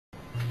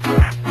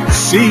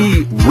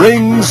See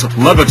rings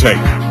levitate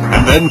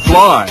and then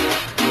fly.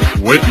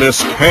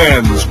 Witness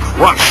cans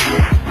crush,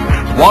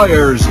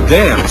 wires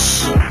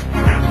dance,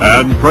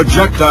 and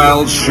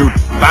projectiles shoot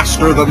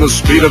faster than the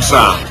speed of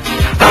sound.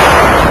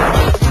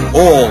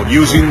 All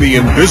using the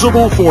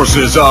invisible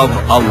forces of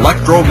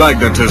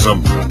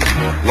electromagnetism.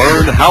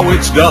 Learn how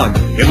it's done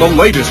in the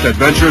latest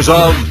adventures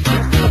of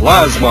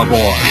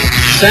Plasmaboy.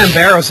 Sam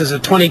Barros is a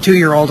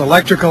 22-year-old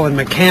electrical and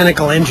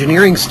mechanical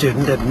engineering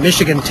student at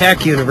Michigan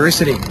Tech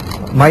University.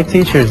 My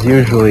teachers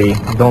usually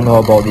don't know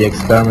about the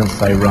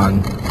experiments I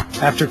run.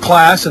 After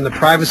class in the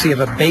privacy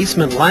of a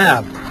basement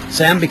lab,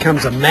 Sam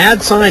becomes a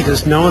mad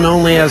scientist known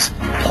only as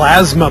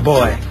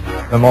Plasmaboy.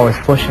 I'm always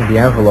pushing the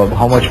envelope.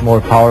 How much more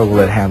power will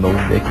it handle?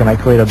 Can I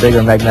create a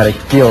bigger magnetic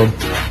field?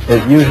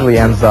 It usually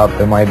ends up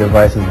that my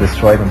devices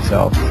destroy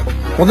themselves.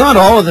 Well, not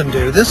all of them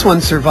do. This one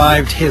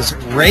survived his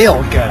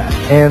railgun.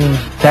 In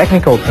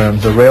technical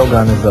terms, a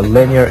railgun is a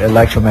linear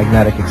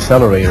electromagnetic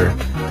accelerator.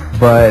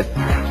 But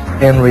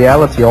in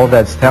reality, all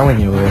that's telling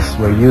you is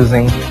we're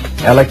using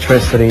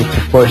electricity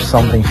to push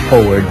something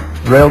forward.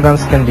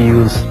 Railguns can be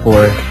used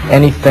for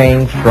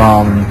anything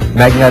from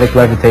magnetic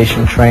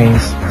levitation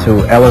trains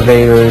to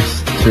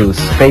elevators to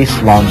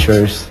space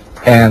launchers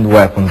and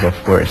weapons, of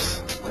course.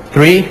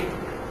 3,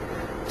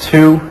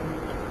 2,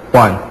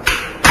 1.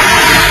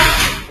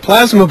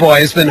 Plasmaboy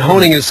has been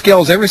honing his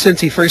skills ever since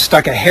he first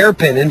stuck a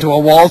hairpin into a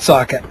wall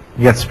socket.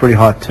 It gets pretty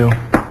hot too.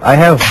 I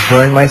have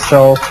burned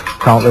myself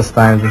countless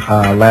times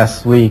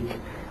last week.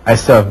 I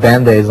still have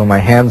band-aids on my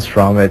hands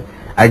from it.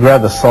 I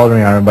grabbed the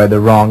soldering iron by the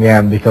wrong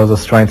end because I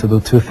was trying to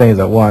do two things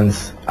at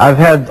once. I've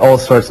had all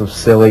sorts of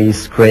silly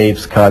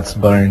scrapes, cuts,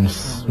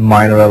 burns,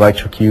 minor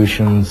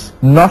electrocutions.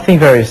 Nothing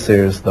very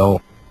serious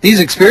though. These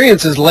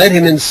experiences led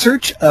him in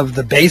search of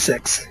the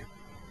basics.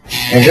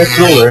 In this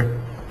ruler,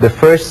 the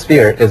first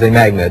sphere is a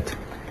magnet,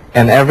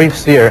 and every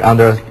sphere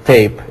under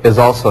tape is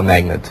also a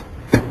magnet.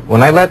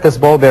 When I let this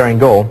ball bearing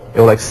go, it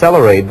will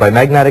accelerate by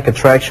magnetic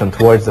attraction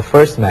towards the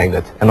first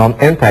magnet, and on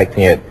impacting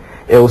it,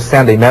 it will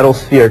send a metal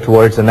sphere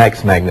towards the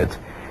next magnet.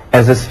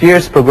 As the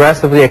spheres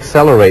progressively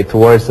accelerate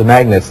towards the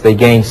magnets, they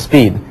gain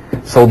speed.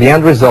 So the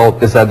end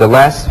result is that the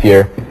last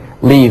sphere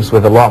leaves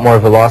with a lot more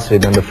velocity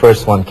than the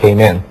first one came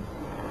in.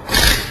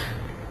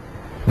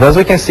 Thus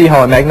we can see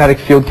how a magnetic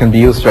field can be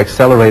used to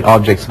accelerate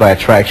objects by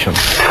attraction.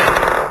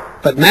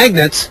 But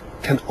magnets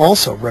can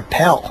also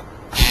repel.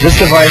 This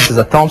device is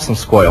a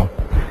Thomson's coil.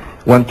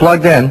 When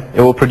plugged in,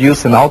 it will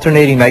produce an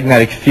alternating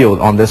magnetic field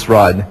on this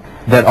rod.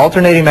 That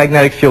alternating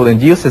magnetic field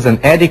induces an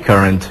eddy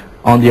current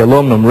on the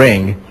aluminum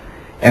ring,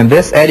 and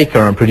this eddy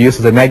current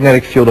produces a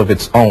magnetic field of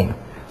its own.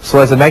 So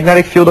as the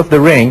magnetic field of the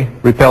ring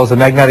repels the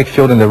magnetic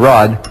field in the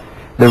rod,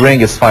 the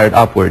ring is fired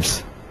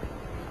upwards.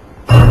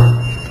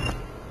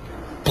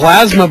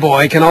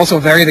 Plasmaboy can also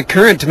vary the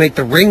current to make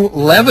the ring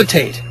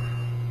levitate.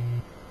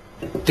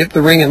 Dip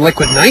the ring in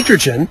liquid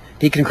nitrogen,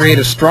 he can create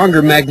a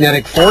stronger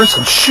magnetic force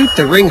and shoot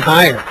the ring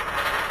higher.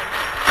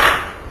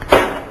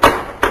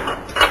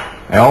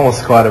 I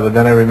almost caught it, but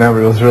then I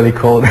remembered it was really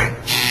cold.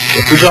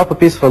 If we drop a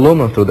piece of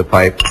aluminum through the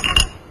pipe,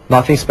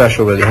 nothing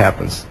special really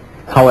happens.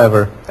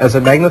 However, as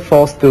a magnet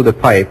falls through the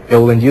pipe, it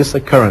will induce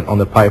a current on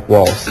the pipe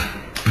walls.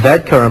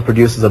 That current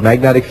produces a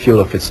magnetic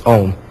field of its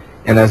own,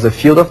 and as the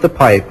field of the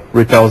pipe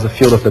repels the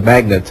field of the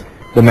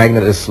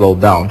magnet is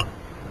slowed down.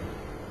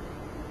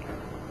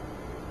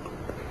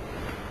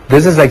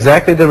 This is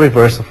exactly the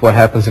reverse of what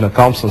happens in a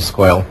Thomson's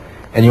coil,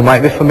 and you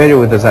might be familiar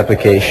with this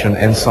application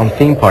in some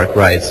theme park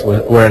rides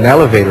where an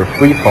elevator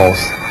free falls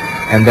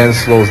and then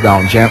slows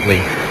down gently.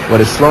 What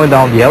is slowing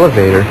down the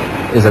elevator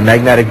is a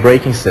magnetic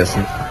braking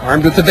system.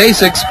 Armed with the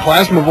basics,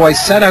 Plasmaboy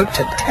set out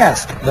to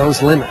test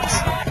those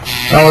limits.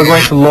 Now we're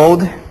going to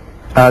load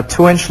a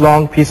 2-inch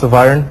long piece of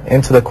iron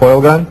into the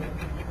coil gun.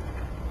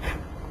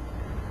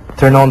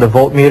 Turn on the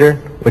voltmeter,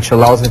 which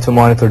allows me to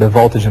monitor the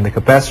voltage in the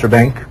capacitor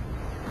bank.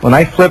 When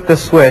I flip the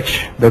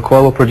switch, the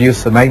coil will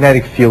produce a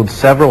magnetic field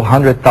several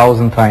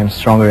 100,000 times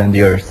stronger than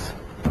the Earth.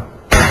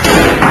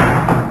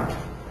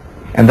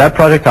 And that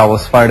projectile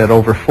was fired at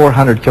over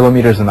 400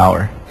 kilometers an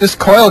hour. This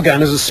coil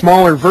gun is a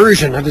smaller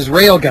version of his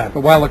rail gun,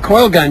 but while the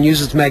coil gun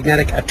uses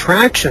magnetic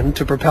attraction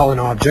to propel an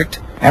object,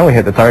 and we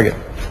hit the target.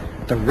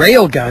 The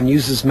rail gun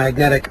uses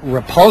magnetic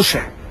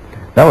repulsion.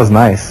 That was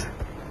nice.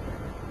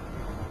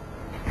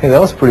 Hey,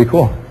 that was pretty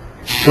cool.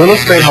 To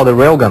illustrate how the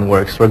railgun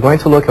works, we're going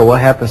to look at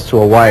what happens to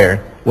a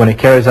wire when it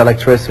carries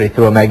electricity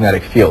through a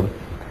magnetic field.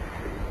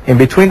 In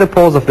between the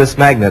poles of this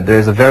magnet, there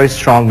is a very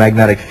strong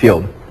magnetic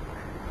field.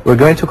 We're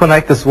going to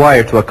connect this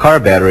wire to a car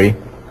battery,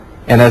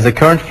 and as the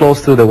current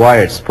flows through the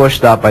wire, it's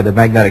pushed up by the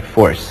magnetic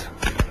force.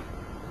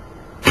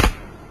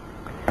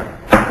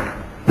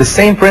 The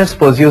same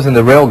principle is used in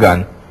the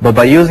railgun, but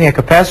by using a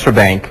capacitor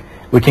bank,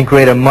 we can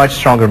create a much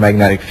stronger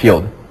magnetic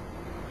field.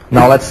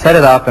 Now let's set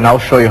it up and I'll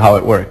show you how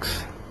it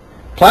works.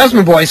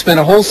 Plasmaboy spent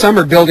a whole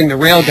summer building the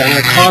railgun at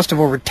a cost of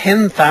over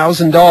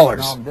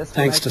 $10,000,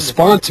 thanks to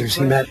sponsors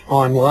he met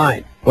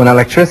online. When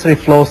electricity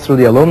flows through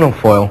the aluminum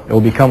foil, it will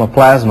become a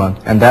plasma,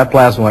 and that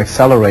plasma will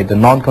accelerate the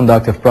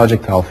non-conductive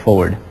projectile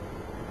forward.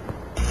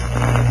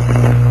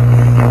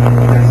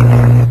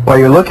 What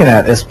you're looking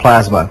at is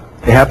plasma.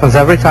 It happens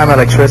every time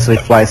electricity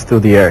flies through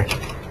the air.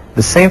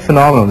 The same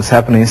phenomenon is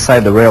happening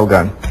inside the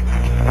railgun,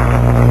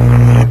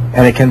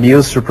 and it can be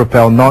used to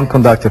propel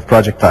non-conductive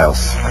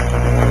projectiles.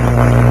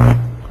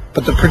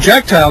 But the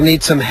projectile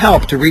needs some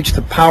help to reach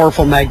the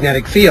powerful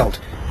magnetic field,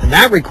 and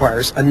that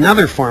requires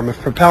another form of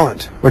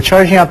propellant. We're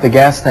charging up the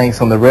gas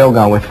tanks on the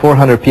railgun with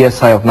 400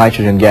 psi of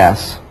nitrogen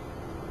gas.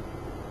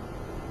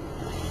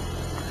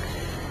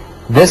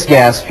 This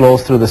gas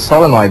flows through the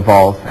solenoid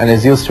valve and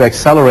is used to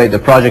accelerate the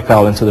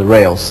projectile into the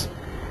rails.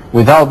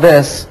 Without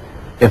this,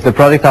 if the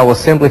projectile was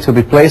simply to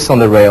be placed on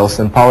the rails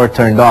and power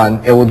turned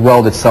on, it would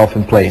weld itself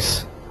in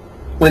place.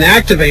 When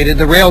activated,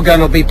 the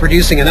railgun will be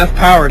producing enough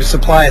power to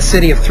supply a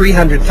city of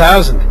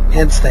 300,000,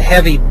 hence the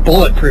heavy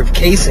bulletproof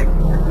casing.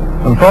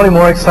 I'm probably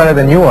more excited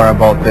than you are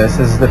about this.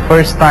 This is the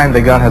first time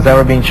the gun has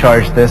ever been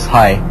charged this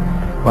high.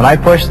 When I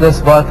push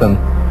this button,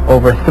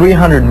 over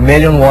 300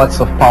 million watts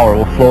of power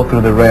will flow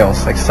through the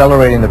rails,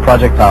 accelerating the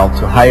projectile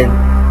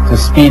to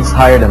speeds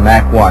higher than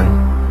Mach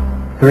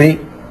 1. 3,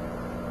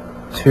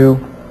 2,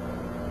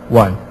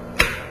 1.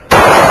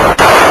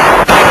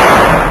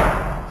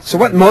 So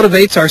what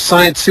motivates our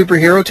science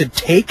superhero to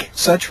take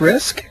such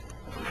risk?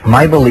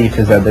 My belief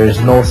is that there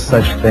is no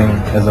such thing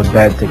as a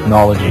bad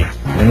technology.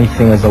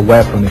 Anything is a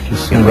weapon if you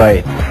see it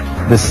right.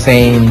 The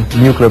same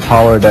nuclear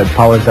power that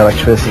powers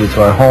electricity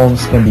to our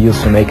homes can be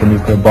used to make a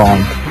nuclear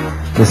bomb.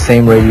 The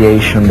same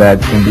radiation that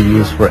can be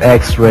used for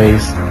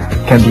X-rays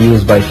can be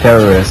used by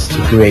terrorists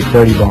to create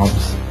dirty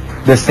bombs.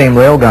 The same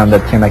railgun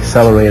that can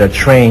accelerate a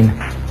train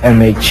and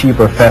make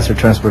cheaper, faster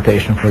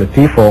transportation for the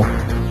people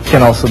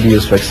can also be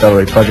used to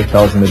accelerate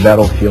projectiles in the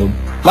battlefield.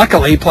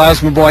 Luckily,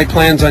 Plasmaboy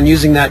plans on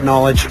using that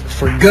knowledge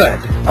for good.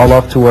 I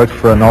love to work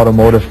for an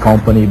automotive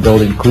company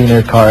building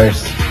cleaner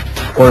cars,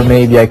 or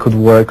maybe I could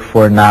work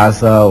for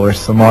NASA or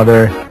some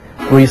other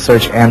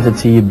research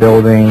entity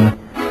building,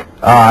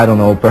 I don't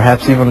know,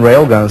 perhaps even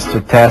railguns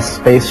to test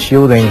space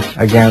shielding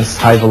against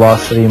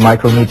high-velocity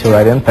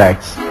micrometeorite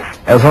impacts.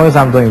 As long as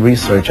I'm doing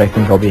research, I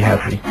think I'll be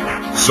happy.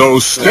 So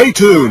stay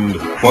tuned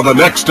for the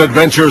next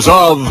adventures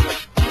of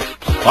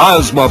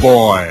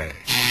Plasmaboy.